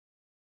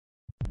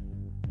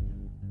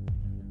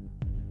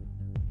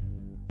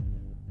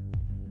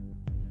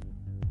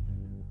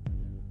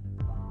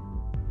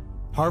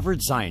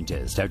Harvard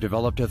scientists have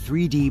developed a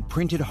 3D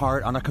printed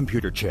heart on a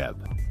computer chip.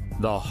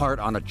 The heart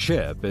on a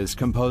chip is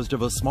composed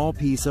of a small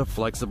piece of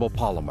flexible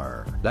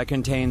polymer that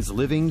contains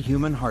living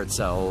human heart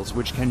cells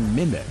which can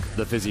mimic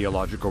the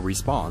physiological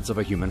response of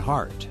a human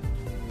heart.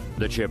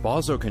 The chip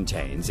also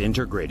contains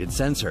integrated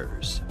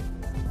sensors.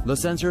 The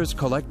sensors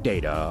collect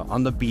data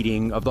on the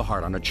beating of the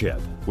heart on a chip,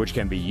 which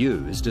can be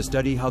used to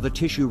study how the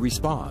tissue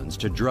responds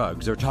to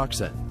drugs or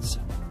toxins.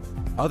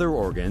 Other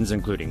organs,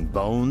 including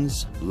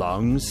bones,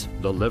 lungs,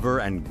 the liver,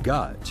 and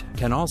gut,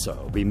 can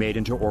also be made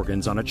into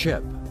organs on a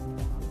chip.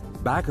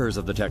 Backers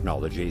of the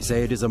technology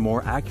say it is a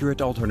more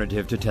accurate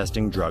alternative to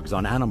testing drugs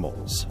on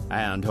animals,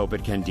 and hope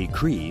it can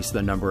decrease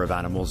the number of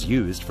animals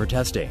used for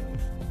testing.